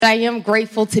I am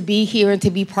grateful to be here and to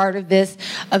be part of this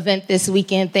event this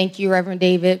weekend. Thank you, Reverend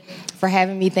David, for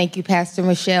having me. Thank you, Pastor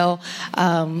Michelle.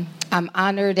 I'm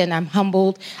honored and I'm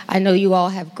humbled. I know you all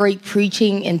have great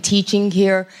preaching and teaching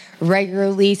here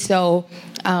regularly, so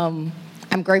I'm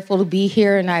grateful to be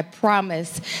here, and I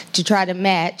promise to try to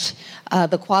match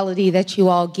the quality that you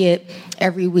all get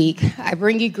every week. I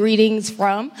bring you greetings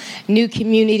from New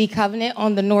Community Covenant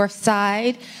on the north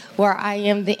side, where I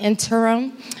am the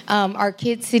interim. Our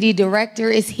Kid City Director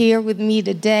is here with me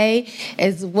today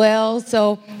as well.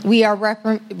 So we are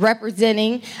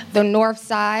representing the north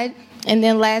side. And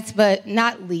then last but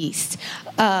not least,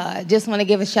 just want to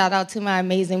give a shout out to my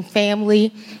amazing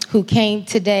family who came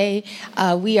today.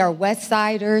 We are West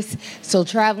Siders, so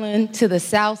traveling to the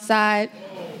south side.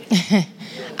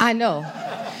 I know.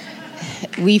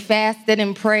 We fasted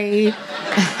and prayed.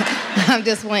 I'm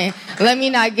just playing. Let me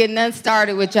not get none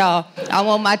started with y'all. I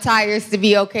want my tires to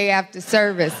be okay after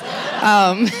service.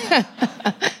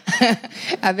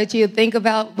 I bet you'll think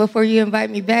about before you invite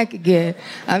me back again.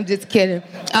 I'm just kidding.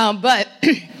 But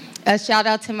a shout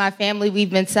out to my family. We've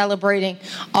been celebrating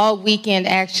all weekend,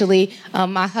 actually.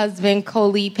 My husband,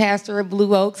 co-lead pastor at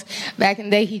Blue Oaks. Back in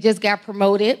the day, he just got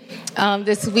promoted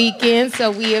this weekend.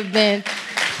 So we have been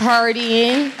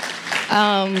partying.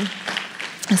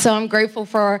 So I'm grateful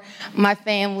for my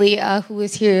family who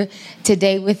is here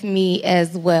today with me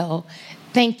as well.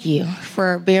 Thank you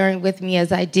for bearing with me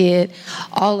as I did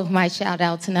all of my shout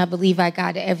outs, and I believe I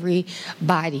got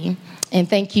everybody. And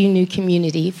thank you, New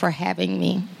Community, for having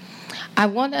me. I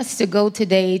want us to go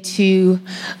today to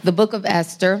the book of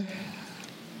Esther.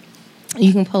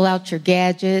 You can pull out your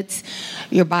gadgets,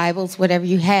 your Bibles, whatever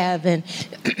you have, and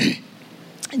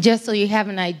just so you have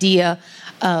an idea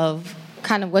of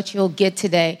kind of what you'll get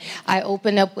today. I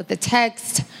open up with the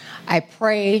text, I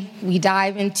pray, we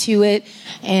dive into it,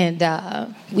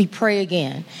 and we pray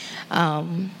again.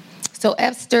 So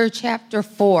Esther chapter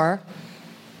 4,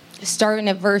 starting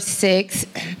at verse 6,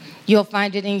 you'll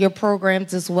find it in your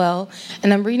programs as well.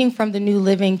 And I'm reading from the New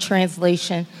Living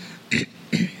Translation.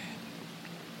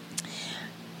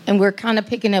 And we're kind of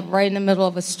picking up right in the middle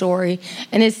of a story.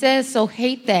 And it says, so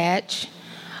Hathach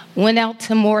went out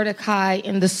to Mordecai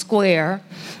in the square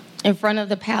in front of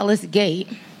the palace gate.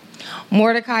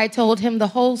 Mordecai told him the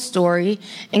whole story,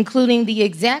 including the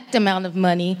exact amount of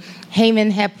money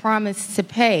Haman had promised to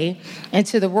pay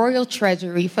into the royal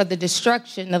treasury for the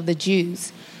destruction of the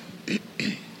Jews.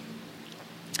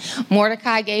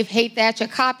 Mordecai gave Hathach a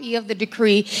copy of the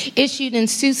decree issued in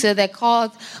Susa that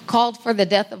called for the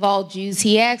death of all Jews.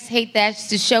 He asked Hathach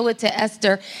to show it to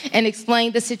Esther and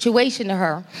explain the situation to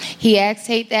her. He asked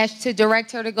Hathach to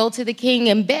direct her to go to the king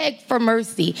and beg for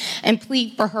mercy and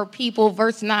plead for her people.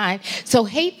 Verse 9. So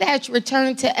Hathach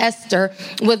returned to Esther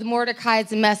with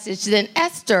Mordecai's message. Then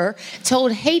Esther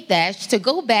told Hathach to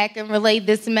go back and relay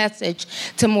this message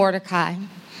to Mordecai.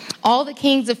 All the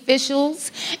king's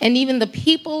officials and even the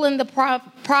people in the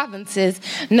provinces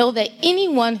know that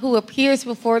anyone who appears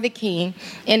before the king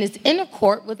and is in a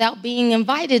court without being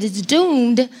invited is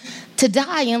doomed to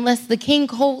die unless the king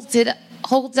holds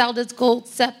out his gold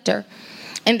scepter.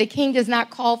 And the king does not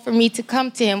call for me to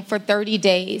come to him for 30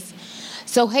 days.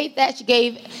 So Hathach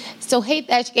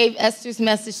gave Esther's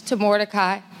message to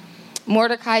Mordecai.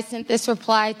 Mordecai sent this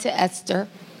reply to Esther.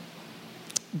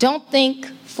 Don't think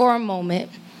for a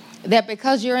moment that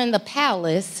because you're in the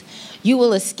palace, you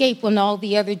will escape when all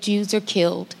the other Jews are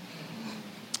killed.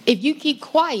 If you keep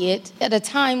quiet at a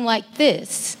time like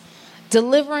this,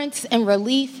 deliverance and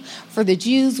relief for the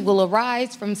Jews will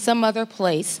arise from some other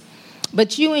place,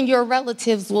 but you and your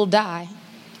relatives will die.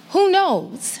 Who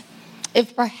knows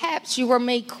if perhaps you were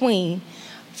made queen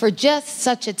for just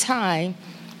such a time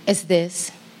as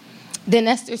this? Then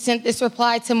Esther sent this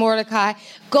reply to Mordecai.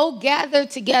 Go gather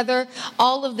together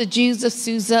all of the Jews of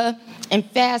Susa and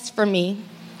fast for me.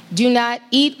 Do not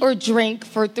eat or drink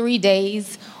for 3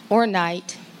 days or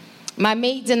night. My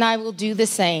maids and I will do the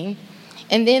same.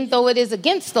 And then, though it is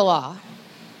against the law,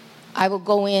 I will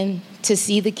go in to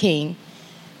see the king.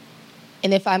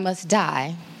 And if I must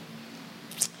die,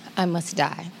 I must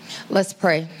die. Let's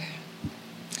pray.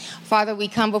 Father, we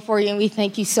come before you and we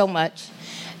thank you so much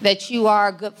that you are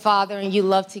a good father and you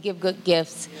love to give good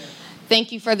gifts.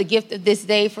 Thank you for the gift of this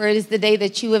day, for it is the day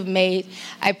that you have made.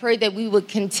 I pray that we would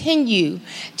continue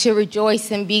to rejoice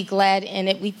and be glad in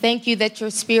it. We thank you that your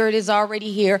spirit is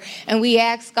already here. And we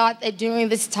ask, God, that during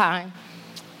this time,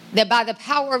 that by the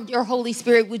power of your Holy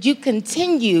Spirit, would you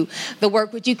continue the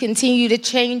work? Would you continue to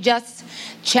change us,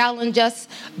 challenge us,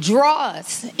 draw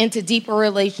us into deeper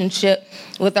relationship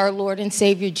with our Lord and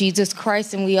Savior, Jesus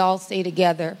Christ? And we all say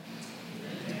together,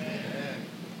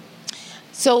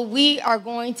 So we are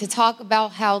going to talk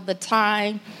about how the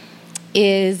time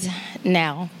is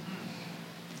now.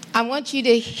 I want you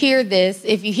to hear this.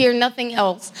 If you hear nothing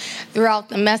else throughout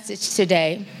the message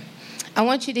today, I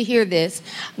want you to hear this.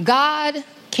 God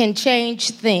can change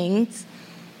things,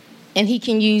 and he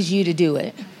can use you to do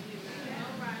it.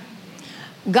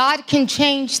 God can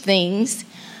change things,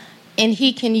 and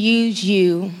he can use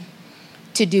you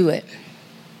to do it.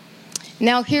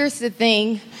 Now, here's the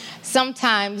thing.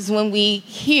 Sometimes when we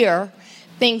hear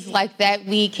things like that,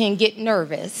 we can get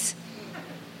nervous.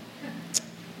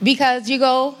 Because you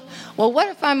go, well, what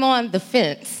if I'm on the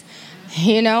fence?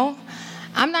 You know,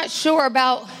 I'm not sure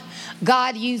about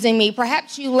God using me.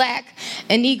 Perhaps you lack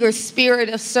an eager spirit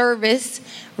of service,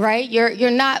 right?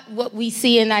 You're not what we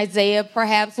see in Isaiah,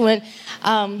 perhaps when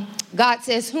God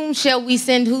says, whom shall we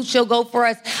send? Who shall go for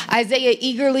us? Isaiah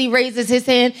eagerly raises his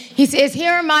hand. He says,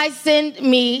 here am I, send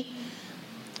me.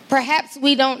 Perhaps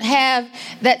we don't have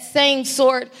that same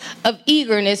sort of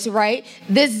eagerness, right?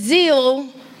 This zeal,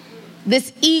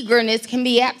 this eagerness can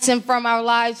be absent from our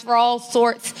lives for all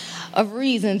sorts of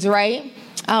reasons, right?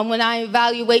 When I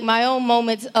evaluate my own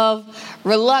moments of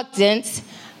reluctance,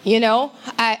 you know,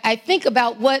 I think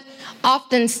about what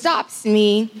often stops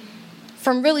me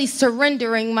from really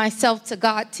surrendering myself to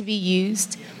God to be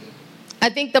used. I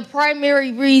think the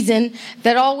primary reason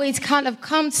that always kind of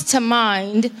comes to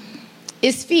mind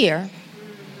is fear.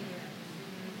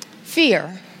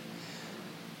 Fear.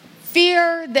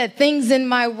 Fear that things in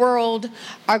my world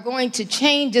are going to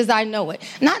change as I know it.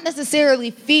 Not necessarily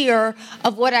fear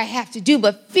of what I have to do,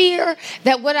 but fear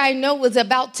that what I know is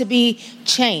about to be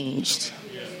changed.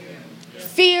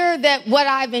 Fear that what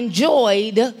I've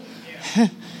enjoyed,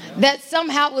 that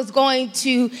somehow is going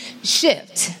to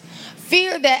shift.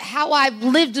 Fear that how I've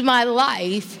lived my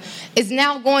life is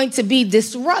now going to be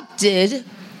disrupted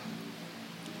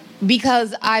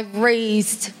because I've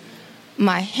raised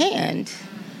my hand.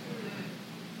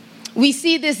 We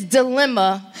see this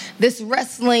dilemma, this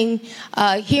wrestling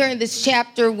here in this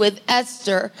chapter with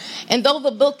Esther. And though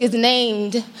the book is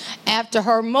named after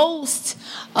her, most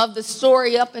of the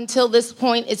story up until this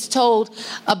point is told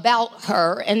about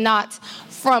her and not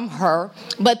from her.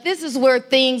 But this is where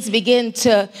things begin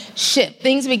to shift.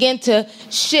 Things begin to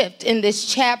shift in this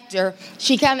chapter.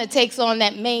 She kind of takes on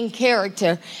that main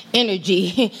character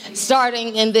energy.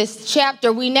 Starting in this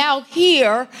chapter, we now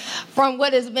hear from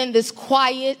what has been this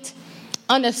quiet,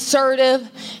 unassertive,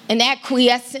 and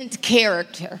acquiescent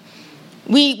character.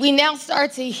 We now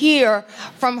start to hear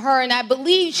from her, and I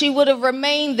believe she would have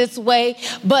remained this way,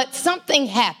 but something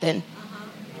happened.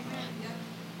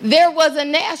 There was a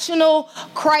national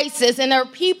crisis, and her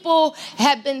people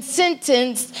had been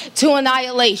sentenced to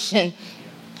annihilation.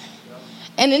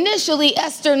 And initially,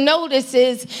 Esther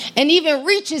notices and even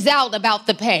reaches out about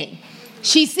the pain.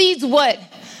 She sees what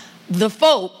the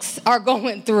folks are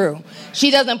going through.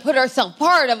 She doesn't put herself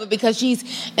part of it because she's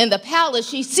in the palace.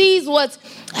 She sees what's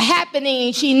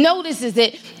happening. She notices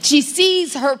it. She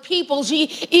sees her people. She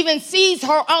even sees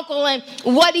her uncle and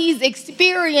what he's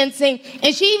experiencing.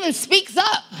 And she even speaks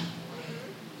up.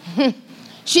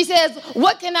 She says,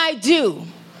 what can I do?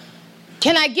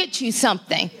 Can I get you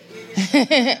something?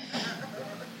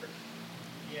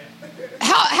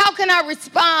 How can I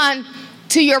respond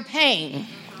to your pain?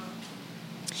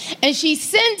 And she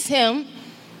sends him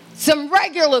some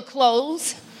regular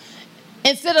clothes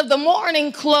instead of the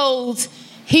mourning clothes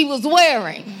he was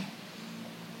wearing.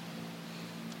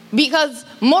 Because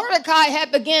Mordecai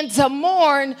had begun to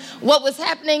mourn what was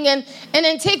happening in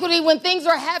antiquity. When things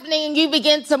were happening and you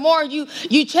begin to mourn, you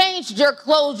changed your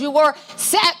clothes. You wore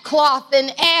sackcloth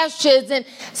and ashes. And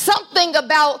something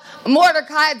about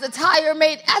Mordecai's attire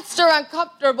made Esther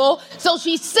uncomfortable. So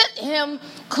she sent him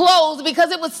clothes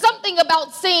because it was something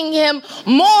about seeing him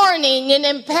mourning and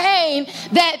in pain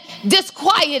that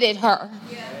disquieted her.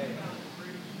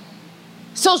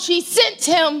 So she sent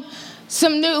him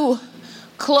some new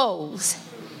clothes.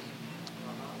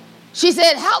 She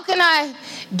said, how can I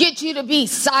get you to be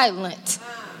silent?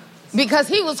 Because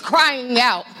he was crying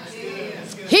out.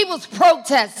 He was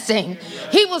protesting.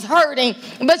 He was hurting.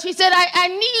 But she said, I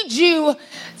need you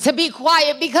to be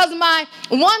quiet because my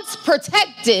once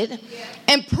protected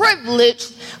and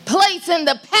privileged place in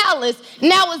the palace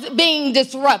now is being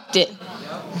disrupted.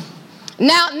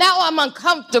 Now I'm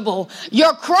uncomfortable.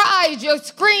 Your cries, your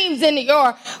screams, and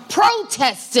your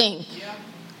protesting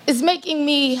is making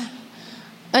me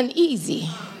uneasy.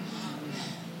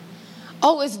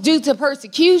 Oh, it's due to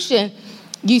persecution,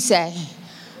 you say.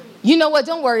 You know what?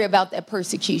 Don't worry about that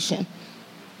persecution.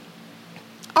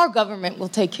 Our government will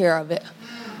take care of it.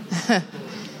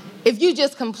 If you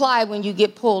just comply when you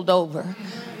get pulled over,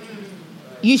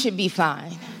 you should be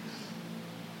fine.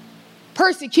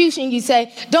 Persecution, you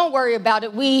say, don't worry about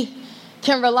it. We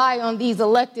can rely on these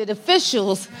elected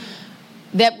officials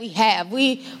that we have.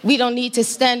 We don't need to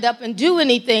stand up and do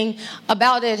anything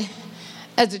about it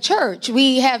as a church.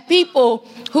 We have people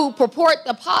who purport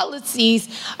the policies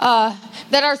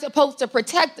that are supposed to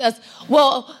protect us.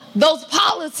 Well, those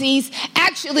policies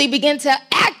actually begin to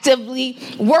actively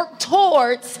work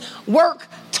towards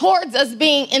us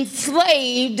being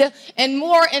enslaved and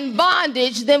more in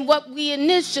bondage than what we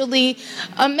initially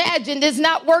imagined. Is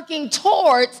not working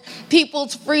towards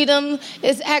people's freedom,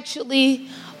 is actually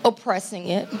oppressing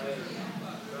it.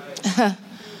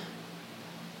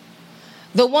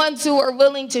 The ones who are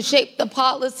willing to shape the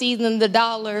policies and the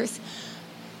dollars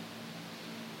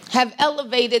have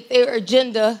elevated their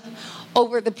agenda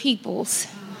over the people's.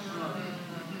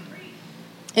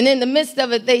 And in the midst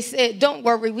of it, they said, don't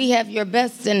worry, we have your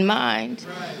best in mind.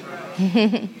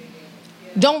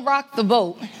 Don't rock the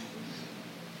boat.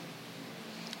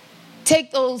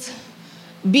 Take those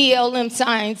BLM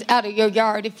signs out of your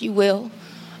yard, if you will.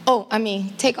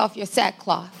 Take off your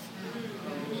sackcloth.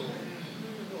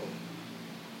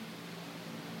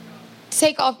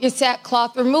 Take off your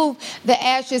sackcloth, remove the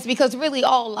ashes, because really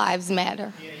all lives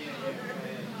matter.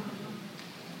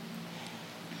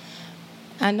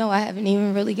 I know I haven't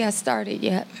even really got started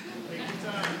yet.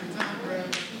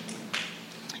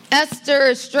 Esther,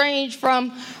 estranged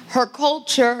from her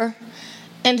culture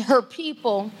and her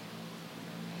people,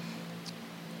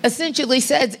 essentially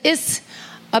says, it's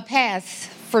a pass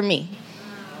for me.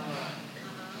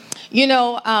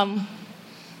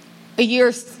 A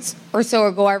year or so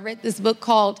ago, I read this book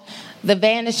called The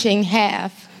Vanishing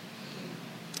Half.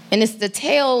 And it's the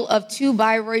tale of two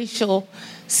biracial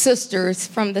sisters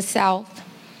from the South.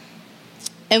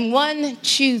 And one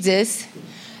chooses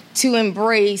to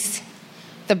embrace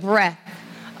the breadth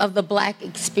of the Black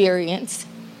experience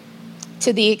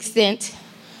to the extent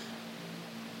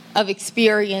of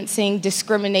experiencing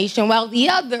discrimination, while the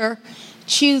other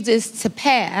chooses to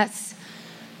pass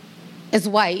as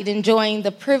white, enjoying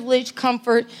the privilege,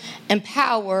 comfort, and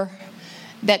power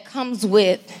that comes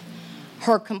with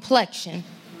her complexion.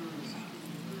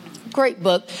 Great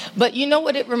book. But you know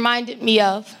what it reminded me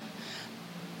of?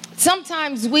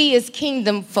 Sometimes we as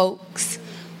kingdom folks,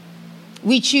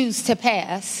 we choose to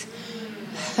pass.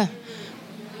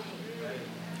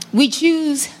 We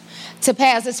choose to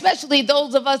pass, especially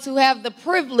those of us who have the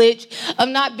privilege of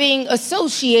not being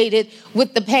associated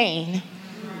with the pain.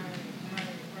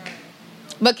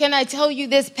 But can I tell you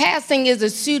this? Passing is a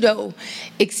pseudo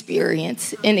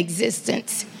experience in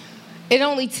existence. It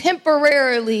only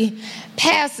temporarily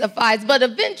pacifies, but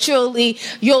eventually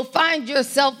you'll find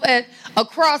yourself at a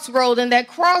crossroad, and that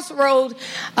crossroad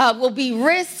will be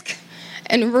risk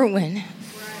and ruin.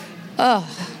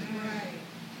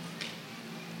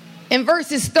 In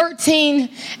verses 13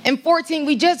 and 14,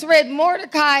 we just read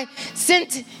Mordecai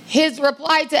sent his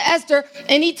reply to Esther,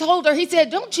 and he told her, he said,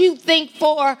 don't you think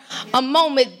for a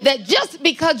moment that just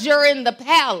because you're in the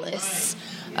palace,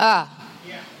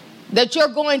 that you're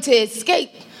going to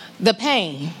escape the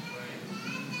pain.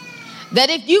 That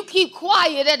if you keep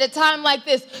quiet at a time like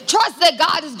this, trust that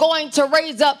God is going to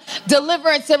raise up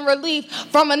deliverance and relief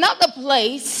from another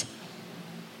place.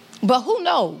 But who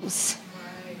knows?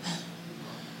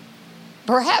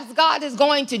 Perhaps God is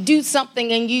going to do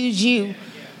something and use you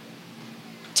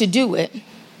to do it.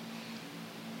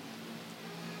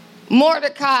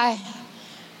 Mordecai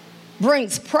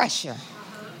brings pressure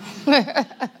to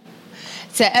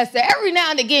Esther. Every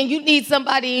now and again, you need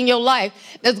somebody in your life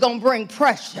that's going to bring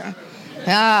pressure.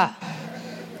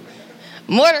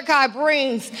 Mordecai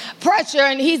brings pressure,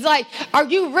 and he's like, are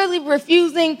you really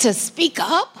refusing to speak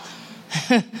up?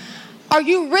 Are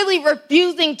you really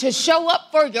refusing to show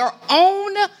up for your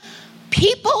own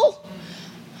people?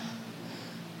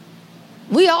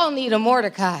 We all need a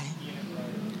Mordecai.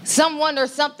 Someone or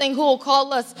something who will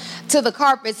call us to the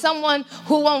carpet. Someone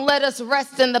who won't let us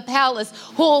rest in the palace.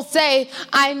 Who will say,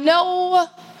 I know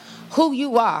who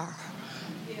you are.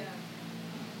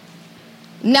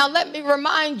 Now let me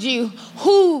remind you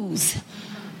whose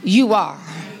you are.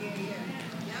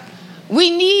 We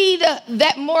need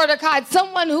that Mordecai,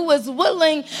 someone who is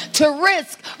willing to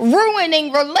risk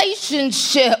ruining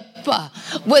relationship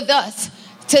with us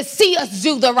to see us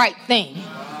do the right thing.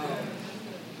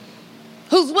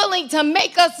 Who's willing to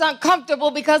make us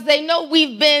uncomfortable because they know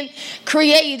we've been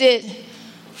created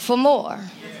for more.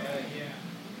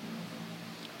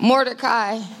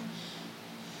 Mordecai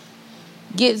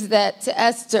gives that to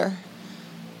Esther.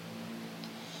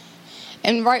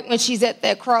 And right when she's at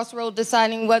that crossroad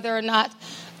deciding whether or not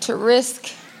to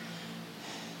risk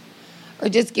or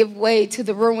just give way to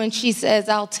the ruin, she says,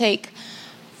 I'll take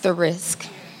the risk.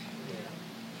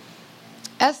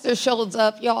 Esther shows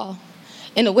up, y'all,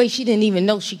 in a way she didn't even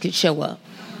know she could show up.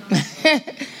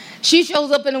 She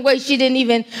shows up in a way she didn't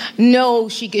even know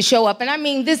she could show up. And I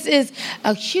mean, this is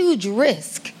a huge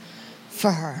risk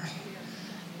for her.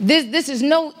 This is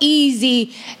no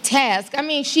easy task. I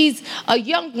mean, she's a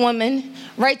young woman,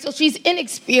 right? So she's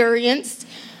inexperienced.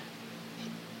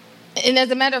 And as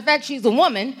a matter of fact, she's a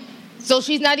woman. So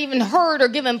she's not even heard or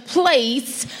given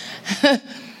place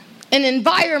in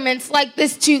environments like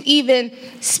this to even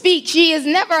speak. She has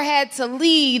never had to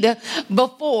lead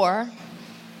before.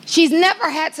 She's never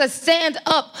had to stand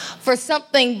up for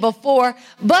something before,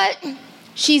 but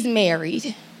she's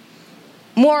married,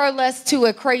 more or less to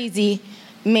a crazy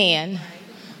man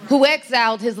who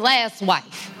exiled his last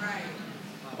wife.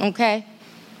 Okay?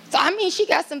 So, I mean, she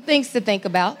got some things to think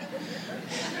about.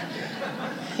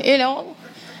 You know,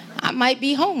 I might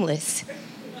be homeless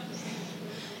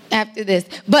after this.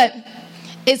 But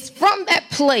it's from that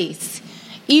place,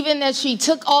 even as she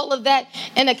took all of that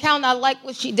in account, I like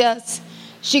what she does.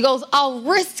 She goes, I'll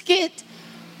risk it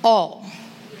all.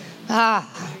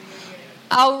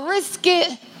 I'll risk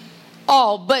it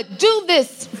all. But do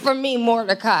this for me,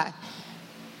 Mordecai.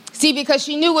 See, because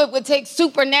she knew it would take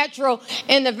supernatural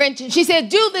intervention. She said,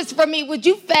 do this for me. Would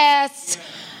you fast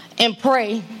and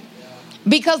pray?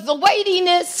 Because the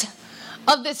weightiness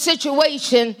of this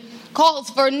situation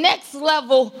calls for next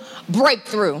level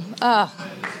breakthrough.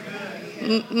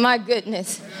 My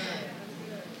goodness.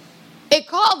 It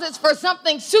causes for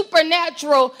something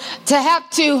supernatural to have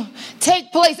to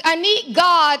take place. I need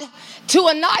God to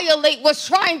annihilate what's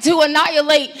trying to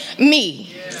annihilate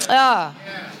me.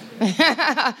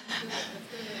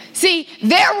 See,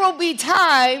 there will be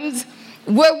times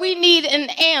where we need an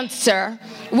answer,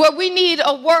 where we need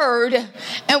a word,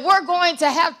 and we're going to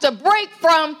have to break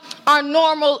from our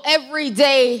normal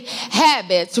everyday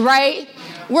habits, right?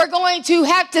 We're going to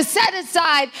have to set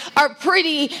aside our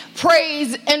pretty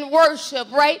praise and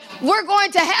worship, right? We're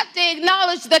going to have to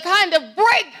acknowledge the kind of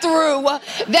breakthrough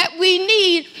that we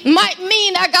need might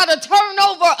mean I got to turn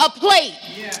over a plate.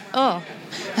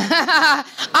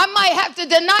 I might have to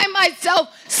deny myself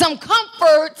some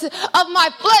comforts of my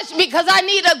flesh because I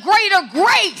need a greater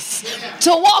grace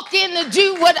to walk in to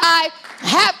do what I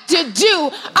have to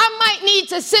do. I might need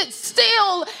to sit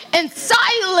still in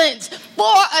silence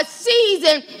for a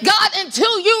season, God,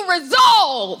 until you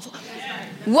resolve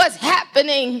what's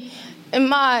happening in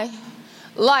my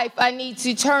life. I need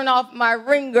to turn off my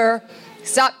ringer,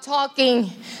 stop talking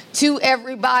to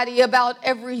everybody about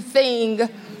everything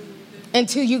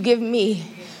until you give me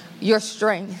your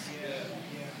strength.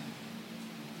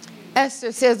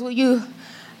 Esther says, will you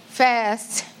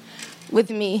fast with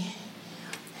me?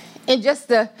 And just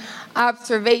the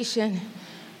observation,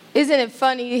 isn't it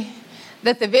funny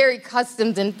that the very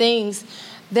customs and things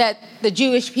that the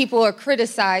Jewish people are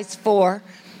criticized for,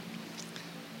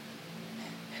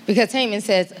 because Haman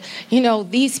says, you know,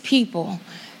 these people,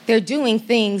 they're doing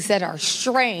things that are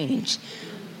strange,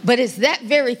 but it's that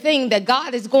very thing that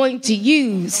God is going to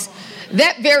use,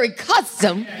 that very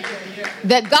custom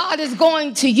that God is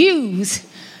going to use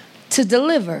to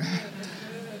deliver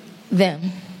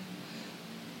them.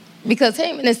 Because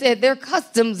Haman has said their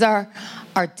customs are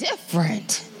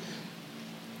different.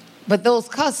 But those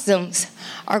customs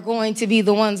are going to be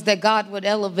the ones that God would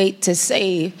elevate to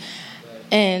save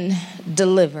and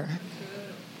deliver.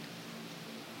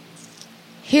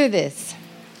 Hear this.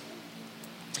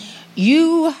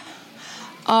 You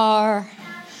are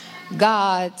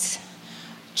God's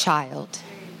child.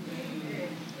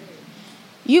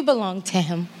 You belong to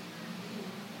Him.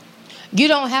 You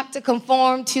don't have to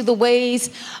conform to the ways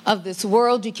of this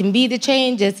world. You can be the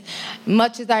change. As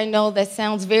much as I know that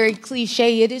sounds very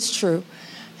cliche, it is true.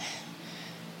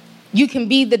 You can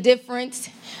be the difference.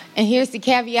 And here's the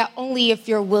caveat, only if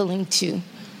you're willing to.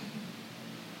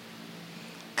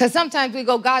 Because sometimes we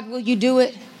go, God, will you do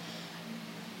it?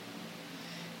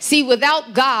 See,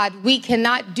 without God, we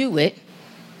cannot do it.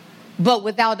 But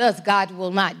without us, God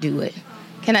will not do it.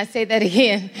 Can I say that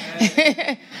again?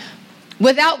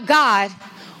 Without God,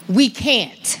 we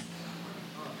can't.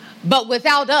 But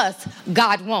without us,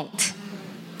 God won't.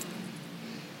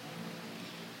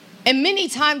 And many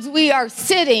times we are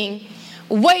sitting,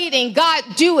 waiting, God,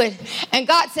 do it. And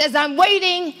God says, I'm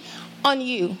waiting on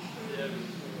you.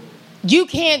 You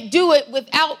can't do it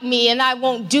without me, and I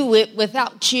won't do it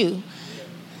without you.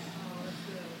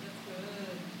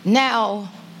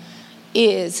 Now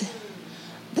is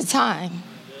the time.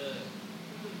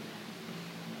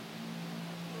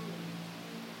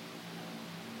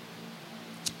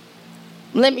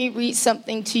 Let me read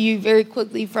something to you very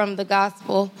quickly from the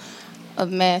Gospel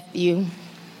of Matthew.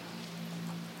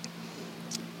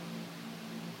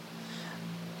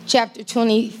 chapter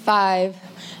 25,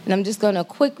 and I'm just going to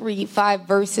quick read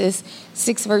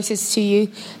 6 verses to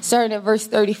you, starting at verse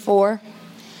 34.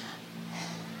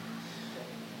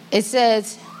 It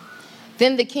says,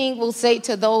 "Then the king will say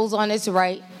to those on his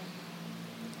right,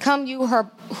 'Come, you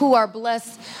who are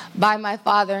blessed by my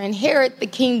Father, inherit the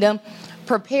kingdom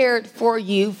prepared for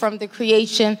you from the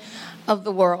creation of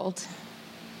the world.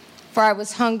 For I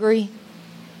was hungry,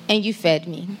 and you fed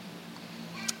me.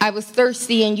 I was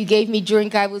thirsty, and you gave me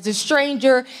drink. I was a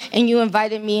stranger, and you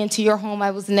invited me into your home.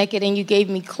 I was naked, and you gave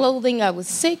me clothing. I was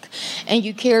sick, and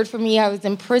you cared for me. I was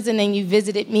in prison, and you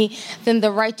visited me.' Then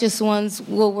the righteous ones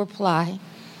will reply,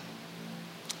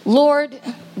 'Lord,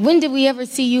 when did we ever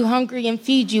see you hungry and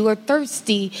feed you, or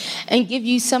thirsty and give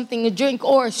you something to drink,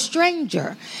 or a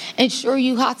stranger and show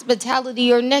you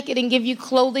hospitality, or naked and give you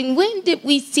clothing? When did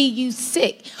we see you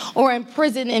sick or in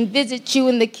prison and visit you?'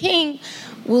 And the king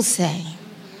will say,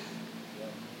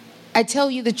 'I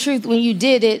tell you the truth, when you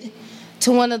did it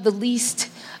to one of the least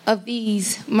of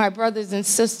these, my brothers and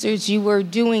sisters, you were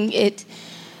doing it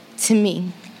to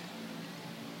me.'"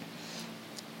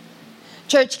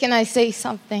 Church, can I say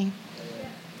something?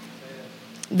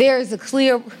 There is a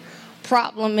clear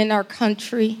problem in our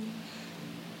country.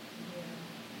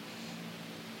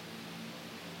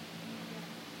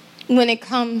 When it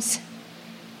comes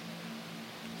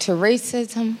to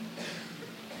racism,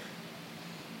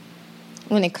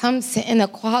 when it comes to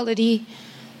inequality,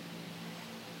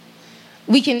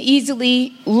 we can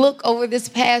easily look over this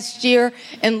past year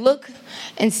and look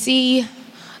and see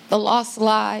the lost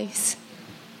lives.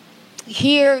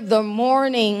 Hear the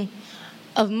mourning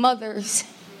of mothers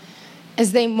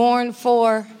as they mourn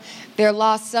for their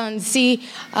lost sons. See,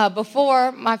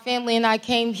 before my family and I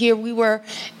came here, we were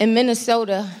in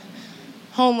Minnesota,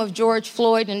 home of George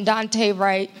Floyd and Daunte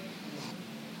Wright.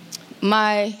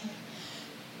 My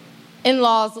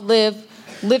in-laws live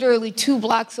literally 2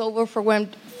 blocks over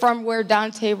from where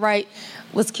Daunte Wright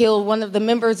was killed. One of the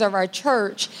members of our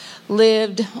church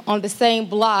lived on the same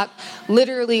block,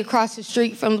 literally across the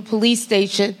street from the police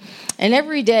station. And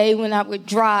every day when I would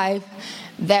drive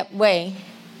that way,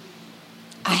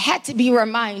 I had to be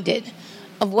reminded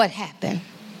of what happened.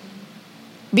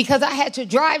 Because I had to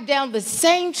drive down the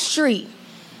same street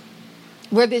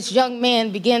where this young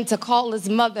man began to call his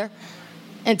mother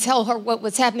and tell her what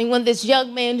was happening. When this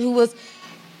young man who was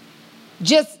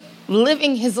just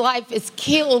living his life is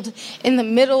killed in the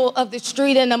middle of the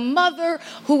street, and a mother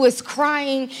who is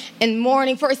crying and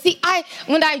mourning for her. See,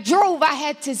 when I drove, I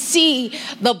had to see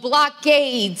the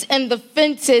blockades and the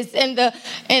fences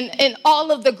and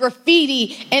all of the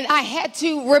graffiti, and I had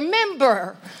to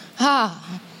remember,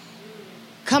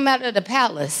 come out of the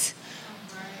palace.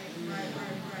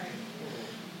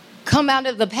 Come out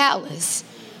of the palace.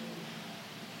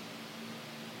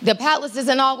 The palace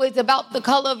isn't always about the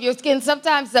color of your skin.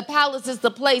 Sometimes the palace is the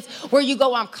place where you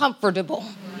go, I'm comfortable.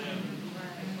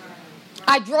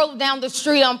 I drove down the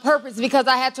street on purpose because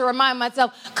I had to remind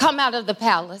myself, come out of the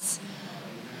palace.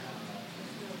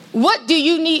 What do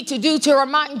you need to do to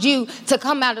remind you to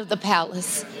come out of the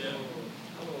palace?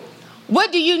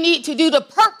 What do you need to do to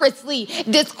purposely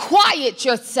disquiet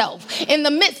yourself in the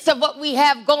midst of what we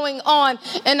have going on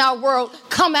in our world?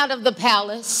 Come out of the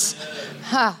palace.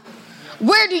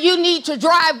 Where do you need to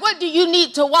drive? What do you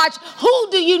need to watch?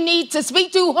 Who do you need to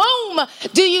speak to? Whom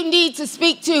do you need to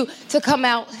speak to come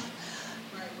out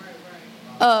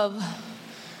of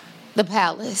the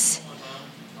palace?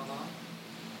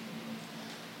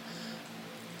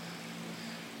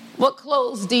 What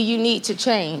clothes do you need to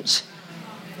change?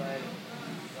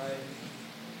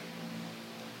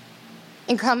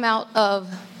 And come out of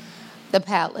the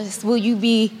palace. Will you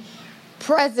be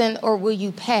present or will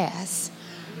you pass?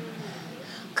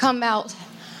 Come out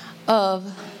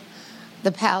of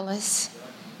the palace.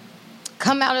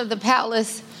 Come out of the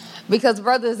palace because,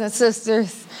 brothers and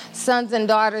sisters, sons and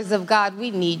daughters of God, we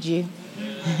need you.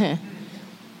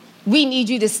 We need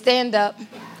you to stand up,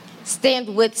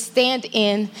 stand with, stand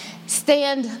in,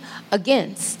 stand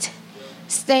against,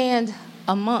 stand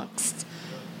amongst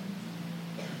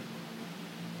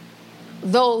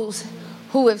those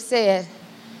who have said,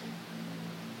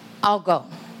 I'll go.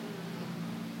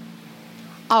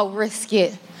 I'll risk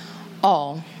it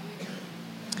all.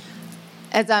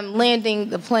 As I'm landing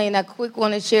the plane, I quick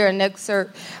want to share an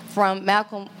excerpt from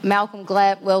Malcolm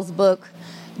Gladwell's book,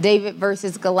 David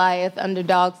versus Goliath,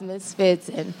 Underdogs, Misfits,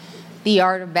 and The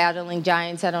Art of Battling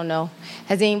Giants. I don't know.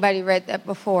 Has anybody read that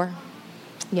before?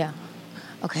 Yeah.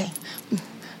 Okay.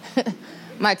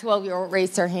 My 12-year-old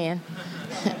raised her hand.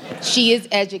 She is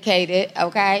educated,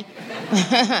 okay?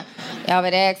 Y'all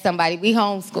would ask somebody. We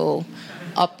homeschool.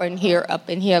 Up in here.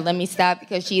 Let me stop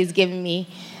because she is giving me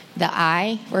The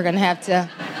eye. We're going to have to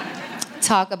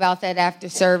talk about that after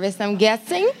service, I'm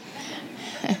guessing.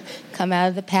 Come out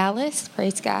of the palace.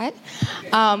 Praise God.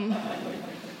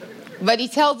 But he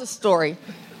tells a story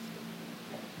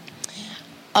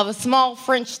of a small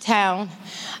French town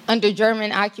under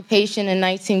German occupation in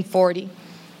 1940.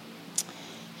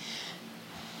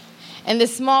 And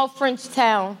this small French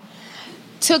town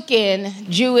took in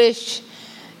Jewish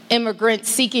immigrants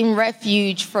seeking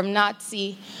refuge from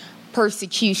Nazi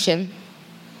persecution.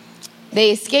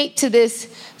 They escaped to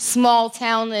this small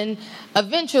town, and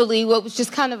eventually what was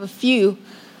just kind of a few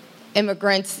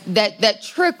immigrants, that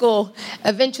trickle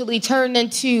eventually turned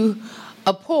into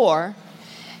a pour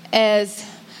as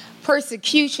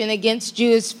persecution against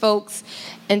Jewish folks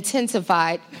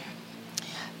intensified.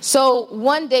 So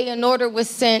one day an order was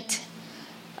sent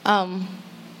to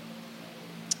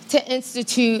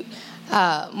institute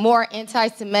more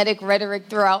anti-Semitic rhetoric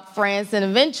throughout France, and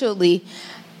eventually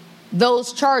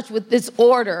those charged with this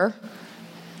order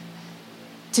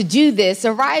to do this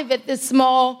arrived at this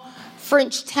small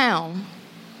French town,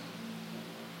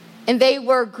 and they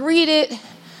were greeted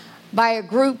by a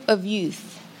group of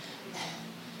youth.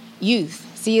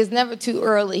 See, it's never too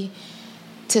early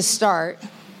to start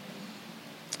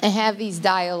and have these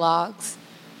dialogues,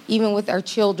 even with our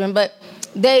children. But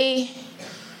they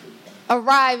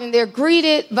arrive and they're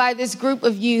greeted by this group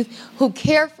of youth who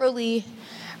carefully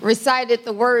recited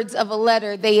the words of a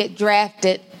letter they had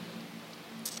drafted.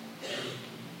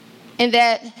 And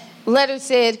that letter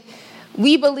said,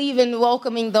 "We believe in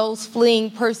welcoming those fleeing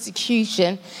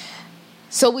persecution,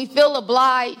 so we feel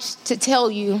obliged to tell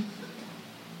you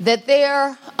that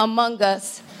there among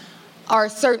us are a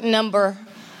certain number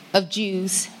of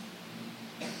Jews.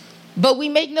 But we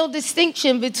make no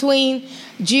distinction between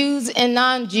Jews and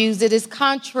non-Jews. It is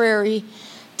contrary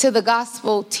to the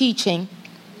gospel teaching.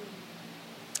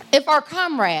 If our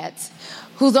comrades,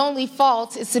 whose only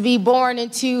fault is to be born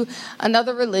into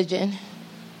another religion,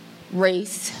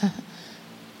 race,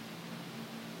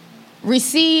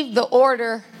 receive the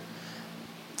order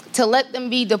to let them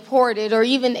be deported or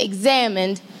even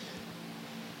examined,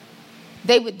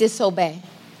 they would disobey.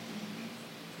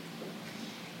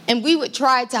 And we would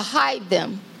try to hide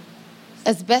them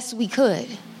as best we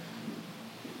could."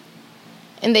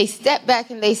 And they stepped back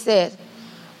and they said,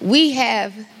 "We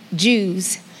have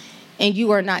Jews and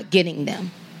you are not getting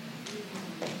them.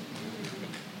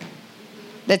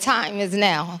 The time is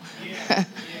now."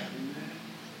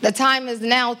 The time is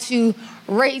now to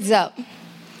raise up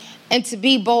and to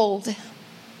be bold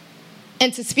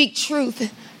and to speak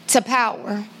truth to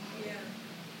power.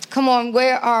 Come on,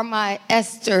 where are my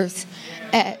Esthers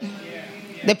at?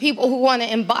 The people who want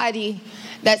to embody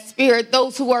that spirit,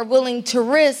 those who are willing to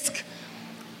risk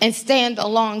and stand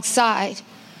alongside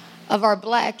of our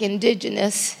Black,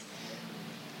 Indigenous,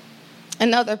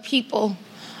 and other people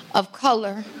of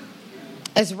color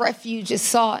as refuge is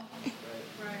sought.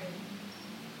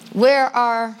 Where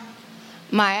are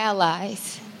my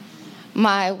allies,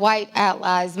 my white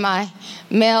allies, my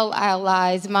male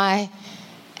allies, my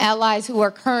allies who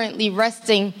are currently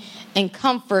resting in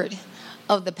comfort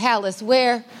of the palace?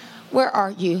 Where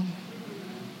are you?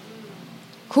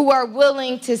 Who are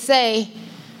willing to say,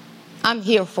 "I'm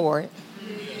here for it."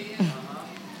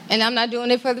 And I'm not doing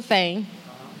it for the fame.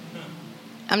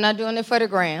 I'm not doing it for the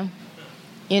gram.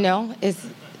 Usually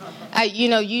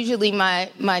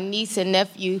my niece and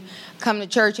nephew come to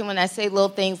church, and when I say little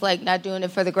things like not doing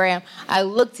it for the gram, I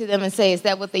look to them and say, "Is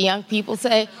that what the young people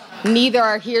say?" Neither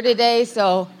are here today,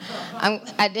 so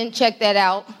I didn't check that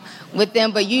out with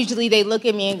them, but usually they look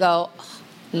at me and go,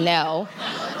 "No."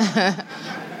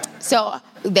 So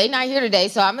they're not here today,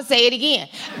 so I'm going to say it again.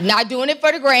 Not doing it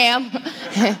for the gram.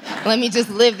 Let me just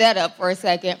live that up for a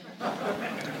second.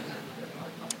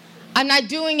 I'm not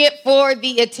doing it for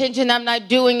the attention. I'm not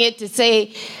doing it to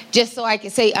say, just so I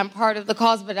can say I'm part of the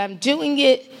cause, but I'm doing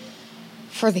it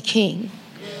for the King.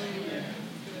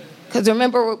 Because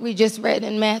remember what we just read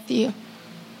in Matthew,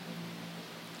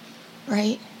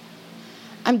 right?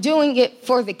 I'm doing it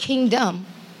for the kingdom.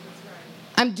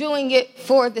 I'm doing it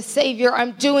for the Savior.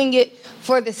 I'm doing it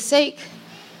for the sake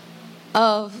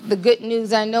of the good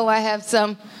news. I know I have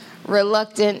some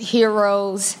reluctant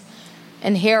heroes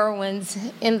and heroines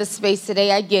in the space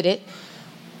today. I get it.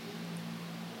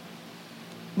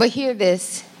 But hear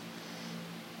this.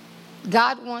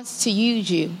 God wants to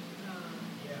use you.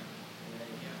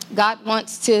 God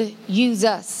wants to use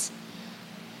us.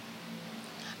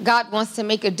 God wants to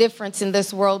make a difference in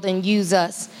this world and use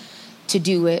us to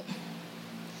do it.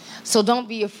 So don't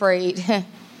be afraid.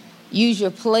 Use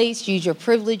your place, use your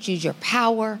privilege, use your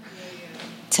power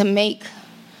to make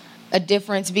a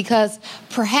difference, because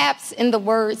perhaps, in the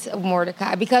words of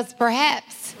Mordecai, because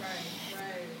perhaps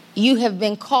you have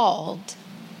been called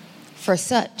for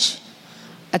such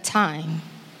a time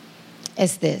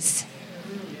as this.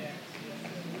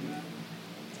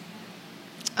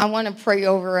 I want to pray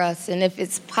over us, and if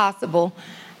it's possible,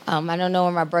 I don't know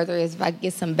where my brother is, if I could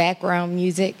get some background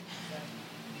music.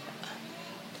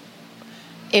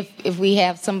 If we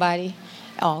have somebody.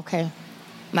 Oh, okay.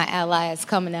 My ally is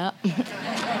coming up.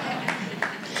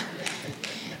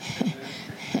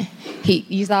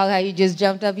 You saw how you just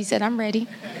jumped up? He said, I'm ready.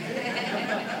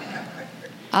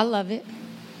 I love it.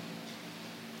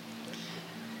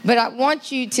 But I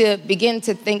want you to begin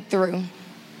to think through,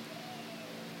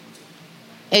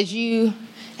 as you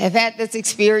have had this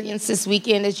experience this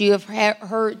weekend, as you have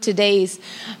heard today's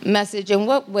message, in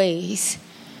what ways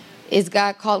is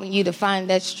God calling you to find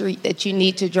that street that you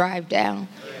need to drive down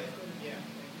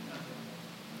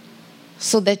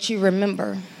so that you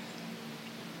remember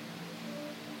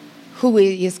who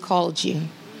He has called you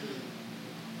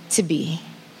to be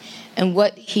and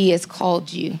what He has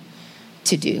called you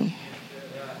to do?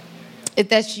 If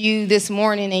that's you this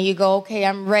morning and you go, okay,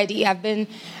 I'm ready. I've been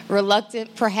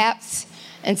reluctant perhaps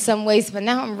in some ways, but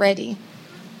now I'm ready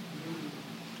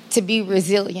to be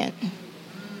resilient.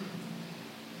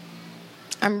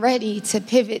 I'm ready to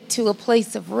pivot to a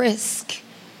place of risk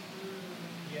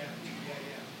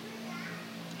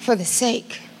for the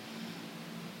sake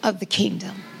of the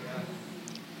kingdom.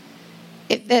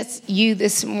 If that's you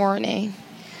this morning,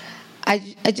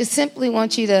 I just simply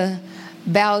want you to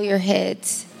bow your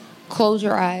heads, close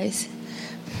your eyes.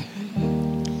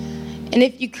 And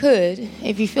if you could,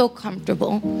 if you feel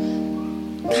comfortable,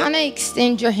 kind of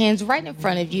extend your hands right in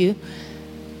front of you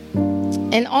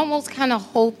and almost kind of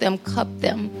hold them, cup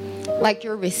them, like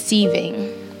you're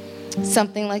receiving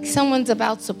something, like someone's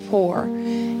about to pour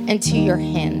into your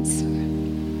hands.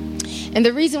 And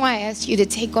the reason why I asked you to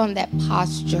take on that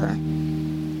posture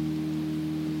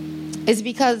is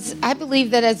because I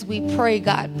believe that as we pray,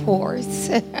 God pours.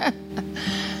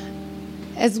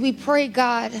 As we pray,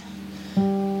 God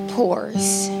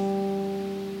pours.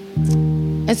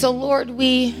 And so, Lord,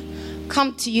 we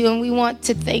come to you and we want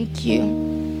to thank you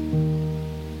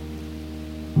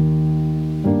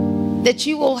that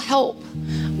you will help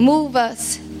move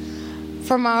us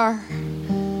from our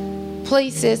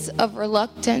places of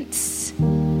reluctance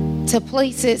to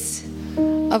places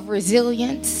of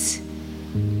resilience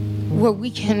where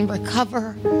we can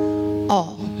recover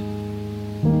all.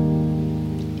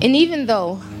 And even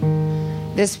though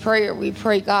this prayer we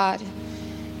pray, God,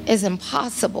 is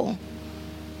impossible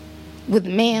with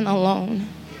man alone,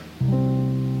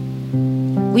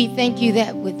 we thank you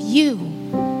that with you,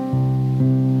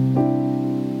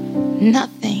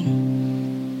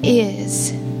 nothing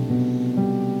is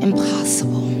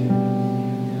impossible.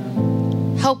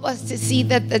 Help us to see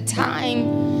that the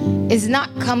time is not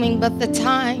coming, but the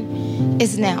time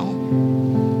is now.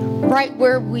 Right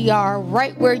where we are,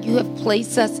 right where you have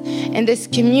placed us in this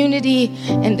community,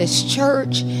 in this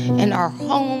church, in our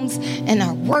homes, in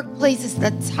our workplaces,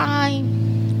 the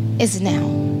time is now.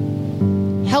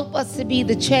 Help us to be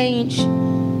the change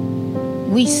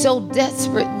we so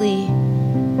desperately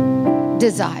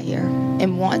desire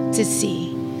and want to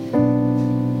see.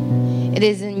 It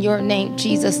is in your name,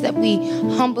 Jesus, that we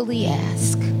humbly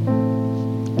ask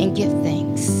and give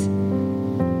thanks.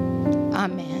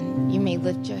 Amen. You may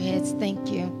lift your heads.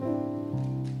 Thank you.